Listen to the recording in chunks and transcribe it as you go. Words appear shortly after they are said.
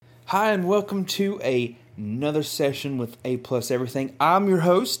Hi, and welcome to another session with A Plus Everything. I'm your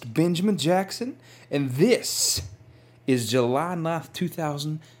host, Benjamin Jackson, and this is July 9th,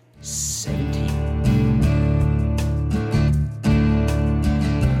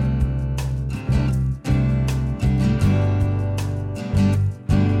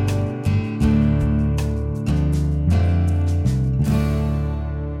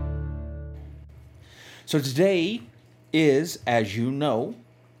 So today is, as you know,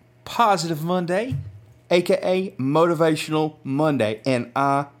 Positive Monday, aka Motivational Monday, and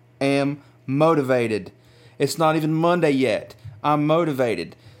I am motivated. It's not even Monday yet. I'm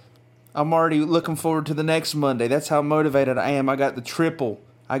motivated. I'm already looking forward to the next Monday. That's how motivated I am. I got the triple.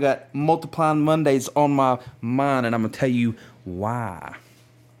 I got multiplying Mondays on my mind, and I'm going to tell you why.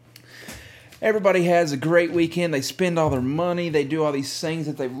 Everybody has a great weekend. They spend all their money. They do all these things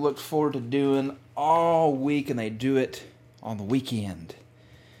that they've looked forward to doing all week, and they do it on the weekend.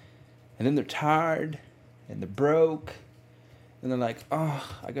 And then they're tired, and they're broke, and they're like, oh,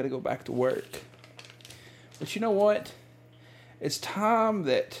 I got to go back to work. But you know what? It's time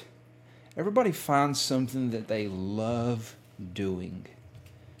that everybody finds something that they love doing.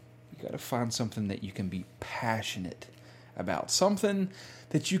 You got to find something that you can be passionate about, something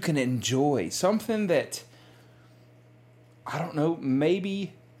that you can enjoy, something that, I don't know,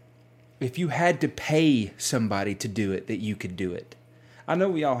 maybe if you had to pay somebody to do it, that you could do it. I know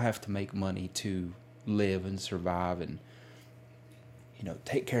we all have to make money to live and survive and,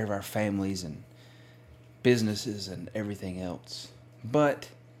 take care of our families and businesses and everything else. But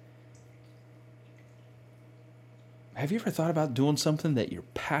have you ever thought about doing something that you're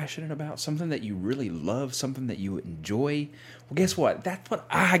passionate about, something that you really love, something that you enjoy? Well, guess what? That's what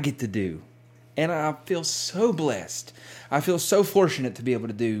I get to do. And I feel so blessed. I feel so fortunate to be able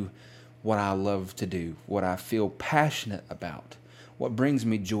to do what I love to do, what I feel passionate about, what brings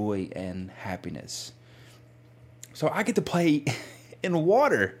me joy and happiness. So I get to play in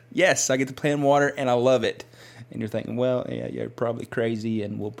water. Yes, I get to play in water, and I love it. And you're thinking, well, yeah, you're probably crazy,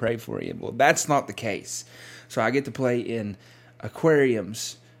 and we'll pray for you. Well, that's not the case. So I get to play in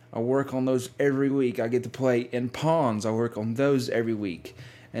aquariums. I work on those every week. I get to play in ponds. I work on those every week.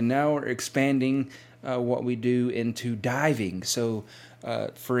 And now we're expanding what we do into diving. So,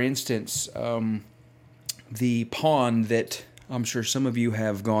 for instance, the pond that I'm sure some of you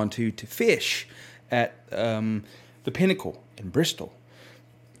have gone to fish at the Pinnacle in Bristol.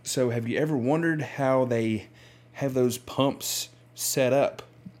 So have you ever wondered how they have those pumps set up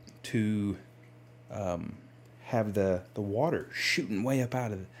to have the water shooting way up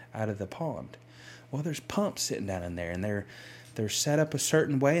out of the pond? Well, there's pumps sitting down in there, and they're set up a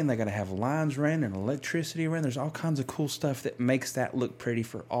certain way, and they're going to have lines running and electricity running. There's all kinds of cool stuff that makes that look pretty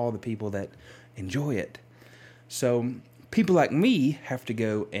for all the people that enjoy it. So people like me have to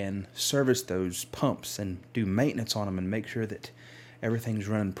go and service those pumps and do maintenance on them and make sure that everything's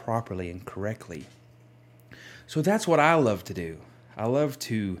running properly and correctly. So that's what I love to do. I love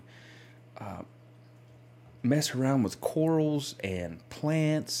to mess around with corals and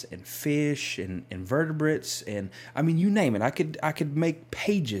plants and fish and invertebrates and you name it. I could make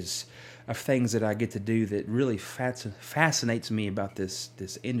pages of things that I get to do that really fascinates me about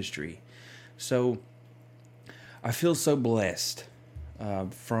this industry. So I feel so blessed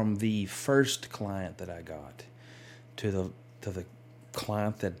from the first client that I got to the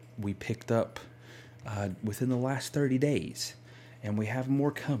client that we picked up within the last 30 days, and we have more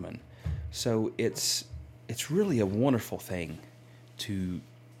coming. So it's really a wonderful thing to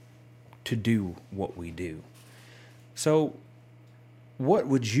do what we do. So what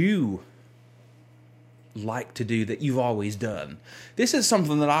would you like to do that you've always done? This is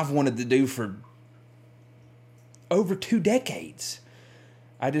something that I've wanted to do for over 2 decades.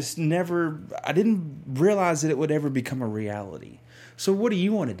 I didn't realize that it would ever become a reality. So what do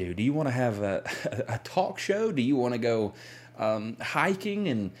you want to do? Do you want to have a talk show? Do you want to go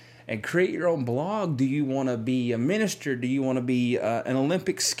hiking and create your own blog? Do you want to be a minister? Do you want to be an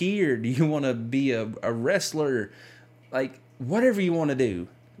Olympic skier? Do you want to be a wrestler? Like, whatever you want to do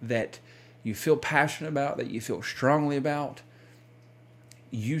that you feel passionate about, that you feel strongly about,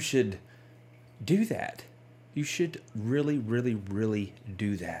 you should do that. You should really, really, really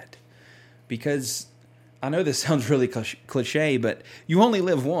do that. Because I know this sounds really cliche, but you only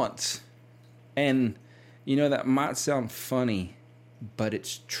live once. And, that might sound funny, but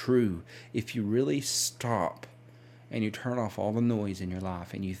it's true. If you really stop and you turn off all the noise in your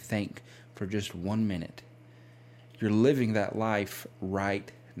life and you think for just 1 minute, you're living that life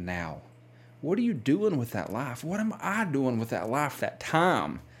right now. What are you doing with that life? What am I doing with that life, that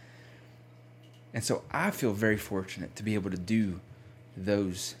time? And so I feel very fortunate to be able to do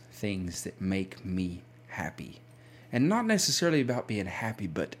those things that make me happy. And not necessarily about being happy,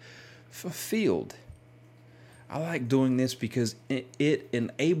 but fulfilled. I like doing this because it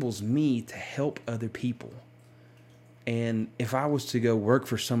enables me to help other people. And if I was to go work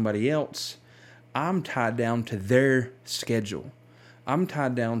for somebody else, I'm tied down to their schedule. I'm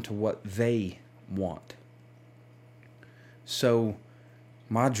tied down to what they want. So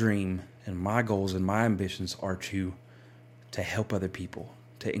my dream and my goals and my ambitions are to help other people,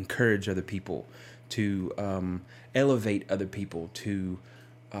 to encourage other people, to elevate other people, to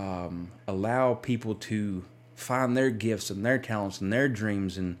allow people to find their gifts and their talents and their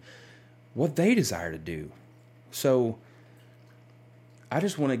dreams and what they desire to do. So I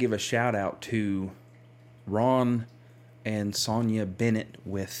just want to give a shout out to Ron and Sonia Bennett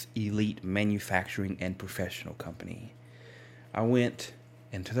with Elite Manufacturing and Professional Company. I went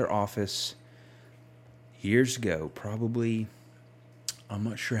into their office years ago, probably, I'm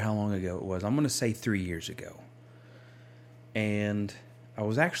not sure how long ago it was. I'm going to say 3 years ago. And I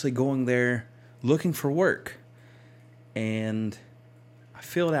was actually going there looking for work. And I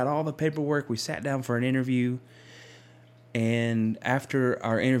filled out all the paperwork. We sat down for an interview. And after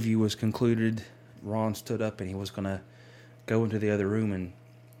our interview was concluded, Ron stood up and he was going to go into the other room and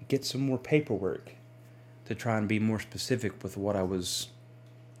get some more paperwork to try and be more specific with what I was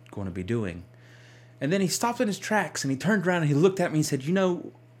going to be doing. And then he stopped in his tracks and he turned around and he looked at me and said,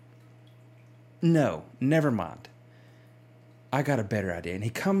 no, never mind. I got a better idea. And he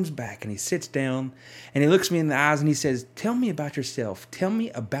comes back and he sits down and he looks me in the eyes and he says, tell me about yourself. Tell me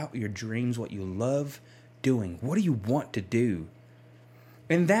about your dreams, what you love doing. What do you want to do?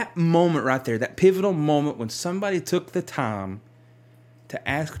 And that moment right there, that pivotal moment when somebody took the time to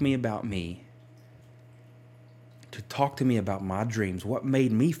ask me about me, to talk to me about my dreams, what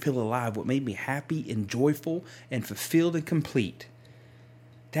made me feel alive, what made me happy and joyful and fulfilled and complete.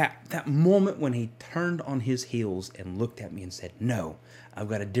 That moment when he turned on his heels and looked at me and said, no, I've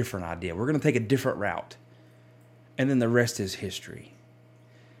got a different idea. We're going to take a different route. And then the rest is history.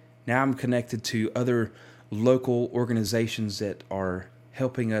 Now I'm connected to other local organizations that are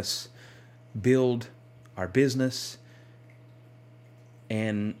helping us build our business.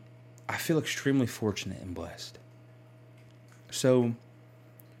 And I feel extremely fortunate and blessed. So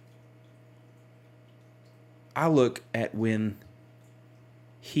I look at when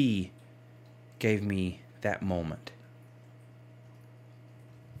he gave me that moment.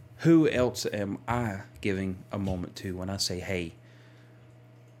 Who else am I giving a moment to when I say, hey,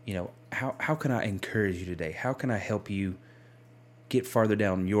 how can I encourage you today? How can I help you get farther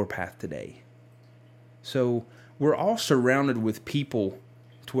down your path today? So we're all surrounded with people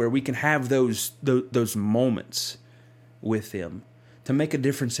to where we can have those moments with them to make a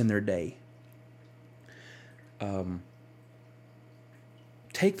difference in their day.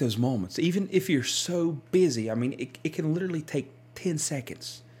 Take those moments. Even if you're so busy, it can literally take 10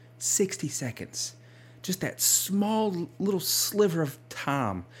 seconds, 60 seconds. Just that small little sliver of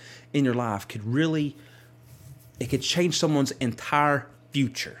time in your life it could change someone's entire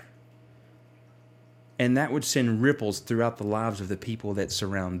future. And that would send ripples throughout the lives of the people that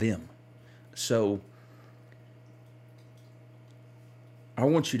surround them. So I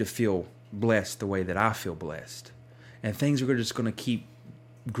want you to feel blessed the way that I feel blessed. And things are just going to keep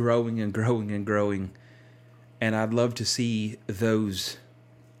growing and growing and growing. And I'd love to see those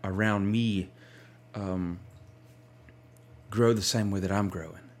around me grow the same way that I'm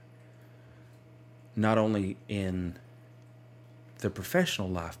growing. Not only in the professional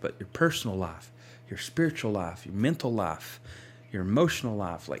life, but your personal life, your spiritual life, your mental life, your emotional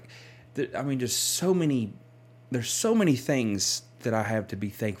life. There's so many things that I have to be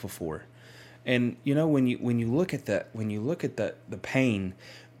thankful for. And when you look at the pain,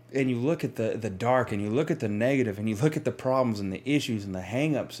 and you look at the dark, and you look at the negative, and you look at the problems and the issues and the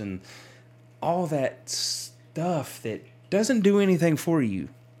hang-ups and all that stuff that doesn't do anything for you,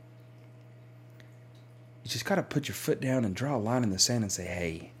 you just got to put your foot down and draw a line in the sand and say,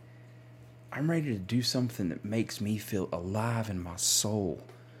 hey, I'm ready to do something that makes me feel alive in my soul.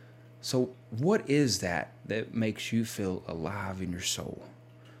 So what is that makes you feel alive in your soul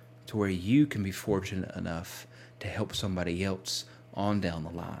to where you can be fortunate enough to help somebody else on down the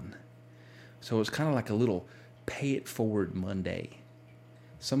line? So it's kind of like a little pay it forward Monday.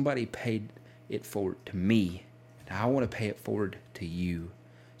 Somebody paid it forward to me, and I want to pay it forward to you.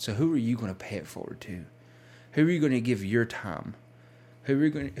 So who are you going to pay it forward to? Who are you going to give your time? Who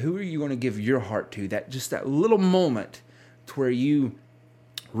are you going to give your heart to? That little moment to where you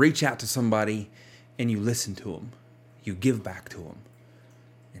reach out to somebody and you listen to them. You give back to them.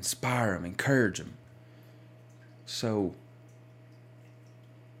 Inspire them, encourage them. So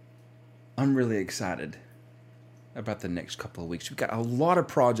I'm really excited about the next couple of weeks. We've got a lot of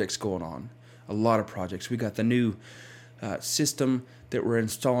projects going on. A lot of projects. We got the new system that we're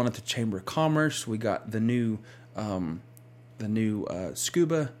installing at the Chamber of Commerce. We got the new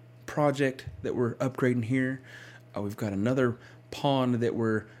scuba project that we're upgrading here. We've got another pond that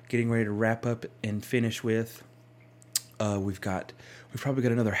we're getting ready to wrap up and finish with. We've probably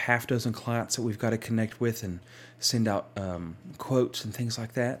got another half dozen clients that we've got to connect with and send out quotes and things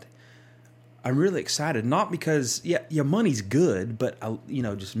like that. I'm really excited, not because money's good, but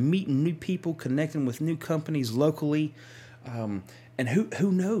just meeting new people, connecting with new companies locally, and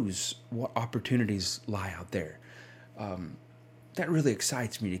who knows what opportunities lie out there. That really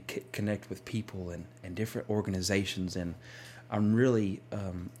excites me to connect with people and different organizations, and I'm really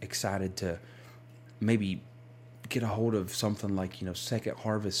excited to maybe get a hold of something like Second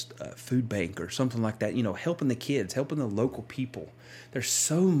Harvest Food Bank or something like that. Helping the kids, helping the local people. There's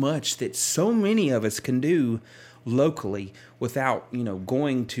so much that so many of us can do locally without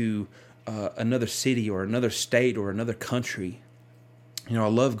going to another city or another state or another country. I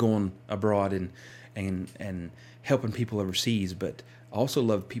love going abroad and helping people overseas, but I also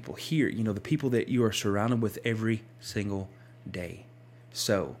love people here. The people that you are surrounded with every single day.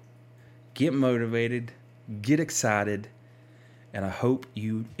 So get motivated. Get excited, and I hope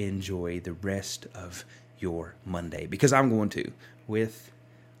you enjoy the rest of your Monday, because I'm going to, with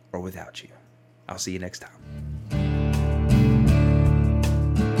or without you. I'll see you next time.